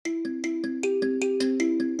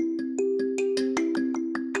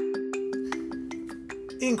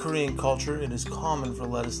In Korean culture, it is common for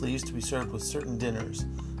lettuce leaves to be served with certain dinners.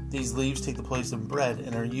 These leaves take the place of bread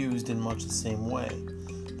and are used in much the same way.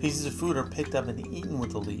 Pieces of food are picked up and eaten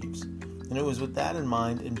with the leaves. And it was with that in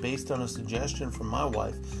mind and based on a suggestion from my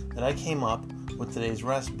wife that I came up with today's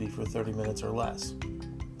recipe for 30 minutes or less.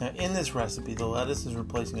 Now in this recipe, the lettuce is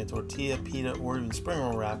replacing a tortilla, pita, or even spring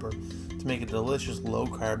roll wrapper to make a delicious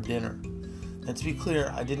low-carb dinner. And to be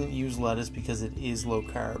clear, I didn't use lettuce because it is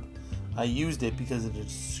low-carb. I used it because it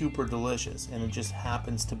is super delicious and it just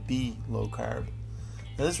happens to be low-carb.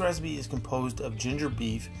 Now this recipe is composed of ginger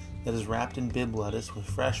beef that is wrapped in Bibb lettuce with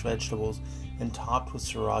fresh vegetables and topped with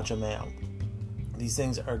sriracha mayo. These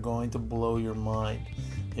things are going to blow your mind.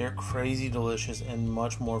 They are crazy delicious and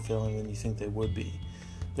much more filling than you think they would be.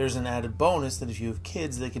 There's an added bonus that if you have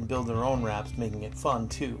kids, they can build their own wraps, making it fun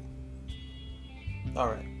too.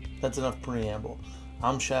 Alright, that's enough preamble.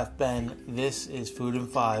 I'm Chef Ben. This is Food in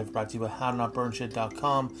 5, brought to you by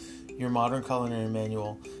HowToNotBurnShit.com, your modern culinary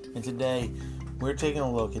manual. And today, we're taking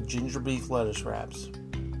a look at ginger beef lettuce wraps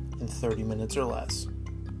in 30 minutes or less.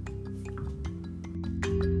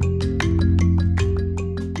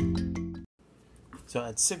 So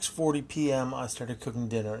at 6:40 p.m. I started cooking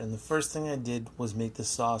dinner, and the first thing I did was make the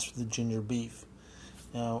sauce for the ginger beef.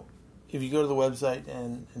 Now, if you go to the website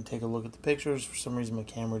and take a look at the pictures, for some reason my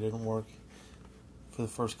camera didn't work for the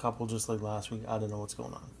first couple, just like last week. I don't know what's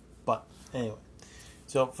going on. But anyway,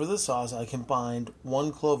 so for this sauce, I combined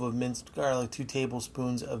 1 clove of minced garlic, 2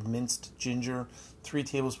 tablespoons of minced ginger, 3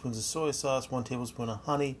 tablespoons of soy sauce, 1 tablespoon of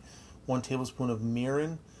honey, 1 tablespoon of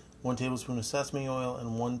mirin, 1 tablespoon of sesame oil,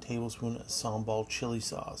 and 1 tablespoon of sambal chili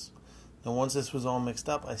sauce. Now once this was all mixed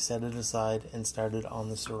up, I set it aside and started on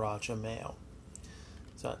the sriracha mayo.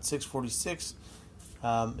 So at 6:46,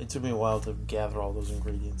 it took me a while to gather all those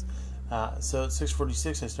ingredients. So at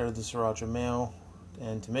 6:46, I started the sriracha mayo,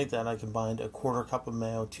 and to make that, I combined a 1/4 cup of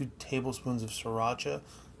mayo, 2 tablespoons of sriracha.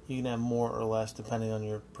 You can have more or less depending on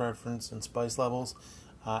your preference and spice levels,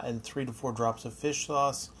 and 3 to 4 drops of fish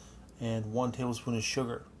sauce, and 1 tablespoon of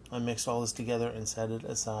sugar. I mixed all this together and set it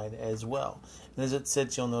aside as well. And as it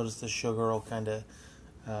sits, you'll notice the sugar will kind of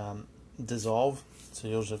dissolve, so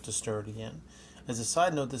you'll just have to stir it again. As a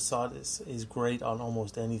side note, this sauce is great on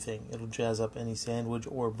almost anything. It'll jazz up any sandwich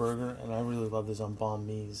or burger, and I really love this on banh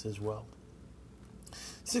mi's as well.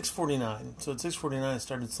 6:49. So at 6:49, I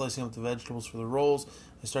started slicing up the vegetables for the rolls.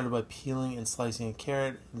 I started by peeling and slicing a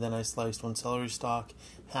carrot. Then I sliced 1 celery stalk,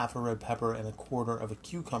 half a red pepper, and 1/4 of a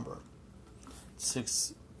cucumber.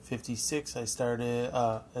 6:56, I started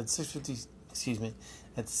at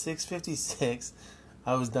 6:56.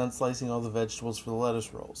 I was done slicing all the vegetables for the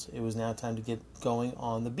lettuce rolls. It was now time to get going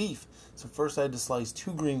on the beef. So first I had to slice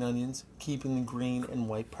 2 green onions, keeping the green and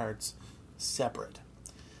white parts separate.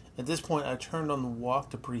 At this point, I turned on the wok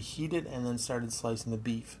to preheat it and then started slicing the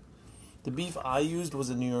beef. The beef I used was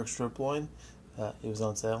a New York strip loin. It was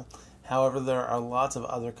on sale. However, there are lots of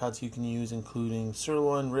other cuts you can use, including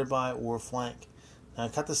sirloin, ribeye, or flank. Now, I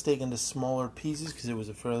cut the steak into smaller pieces because it was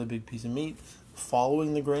a fairly big piece of meat,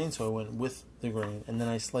 following the grain, so I went with the grain, and then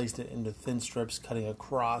I sliced it into thin strips, cutting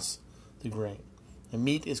across the grain. The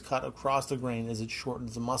meat is cut across the grain as it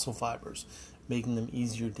shortens the muscle fibers, making them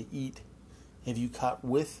easier to eat. If you cut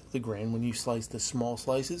with the grain, when you slice the small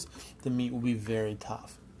slices, the meat will be very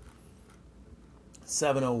tough.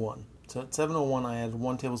 7:01. So at 7:01, I added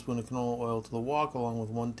 1 tablespoon of canola oil to the wok, along with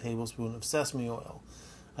 1 tablespoon of sesame oil.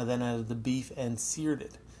 I then added the beef and seared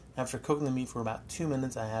it. After cooking the meat for about 2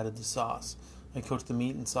 minutes, I added the sauce. I cooked the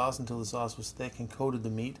meat and sauce until the sauce was thick and coated the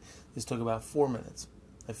meat. This took about 4 minutes.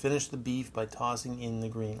 I finished the beef by tossing in the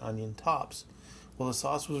green onion tops. While the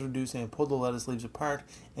sauce was reducing, I pulled the lettuce leaves apart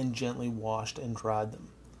and gently washed and dried them.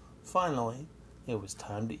 Finally, it was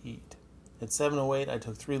time to eat. At 7:08, I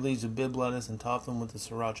took 3 leaves of Bibb lettuce and topped them with the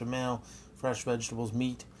sriracha mayo, fresh vegetables,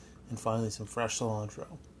 meat, and finally some fresh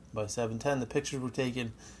cilantro. By 7:10, the pictures were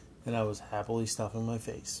taken, and I was happily stuffing my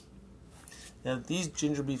face. Now, these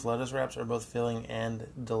ginger beef lettuce wraps are both filling and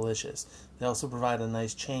delicious. They also provide a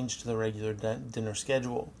nice change to the regular dinner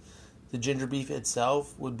schedule. The ginger beef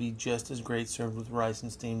itself would be just as great served with rice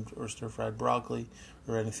and steamed or stir-fried broccoli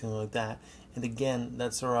or anything like that. And again,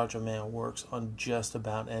 that sriracha mayo works on just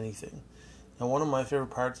about anything. Now, one of my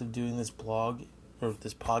favorite parts of doing this podcast,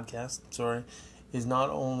 is not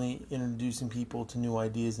only introducing people to new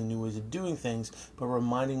ideas and new ways of doing things, but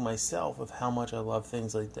reminding myself of how much I love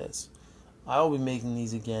things like this. I will be making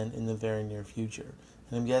these again in the very near future,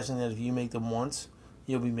 and I'm guessing that if you make them once,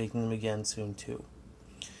 you'll be making them again soon too.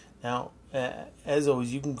 Now, as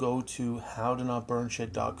always, you can go to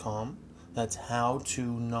HowToNotBurnShit.com. That's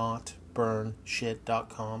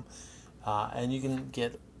HowToNotBurnShit.com, and you can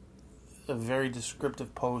get a very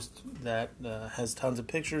descriptive post that has tons of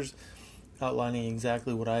pictures outlining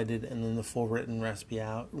exactly what I did, and then the full written recipe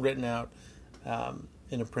written out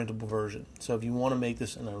in a printable version. So if you want to make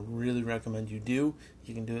this, and I really recommend you do,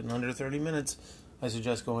 you can do it in under 30 minutes. I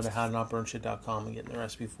suggest going to howtonotburnshit.com and getting the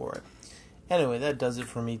recipe for it. Anyway, that does it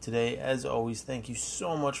for me today. As always, thank you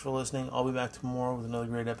so much for listening. I'll be back tomorrow with another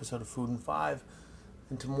great episode of Food in 5.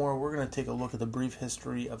 And tomorrow we're going to take a look at the brief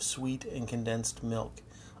history of sweet and condensed milk.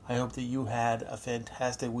 I hope that you had a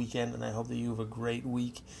fantastic weekend, and I hope that you have a great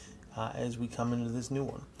week as we come into this new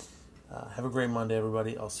one. Have a great Monday,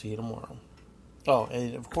 everybody. I'll see you tomorrow. Oh,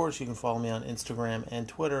 and of course, you can follow me on Instagram and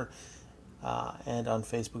Twitter and on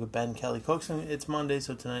Facebook at Ben Kelly Cooks. And it's Monday,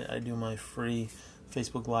 so tonight I do my free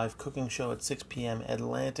Facebook Live cooking show at 6 p.m.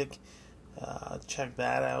 Atlantic. Check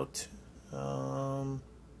that out. What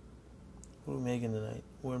are we making tonight?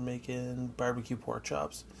 We're making barbecue pork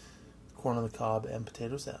chops, corn on the cob, and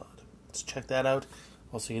potato salad. Let's check that out.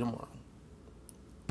 I'll see you tomorrow.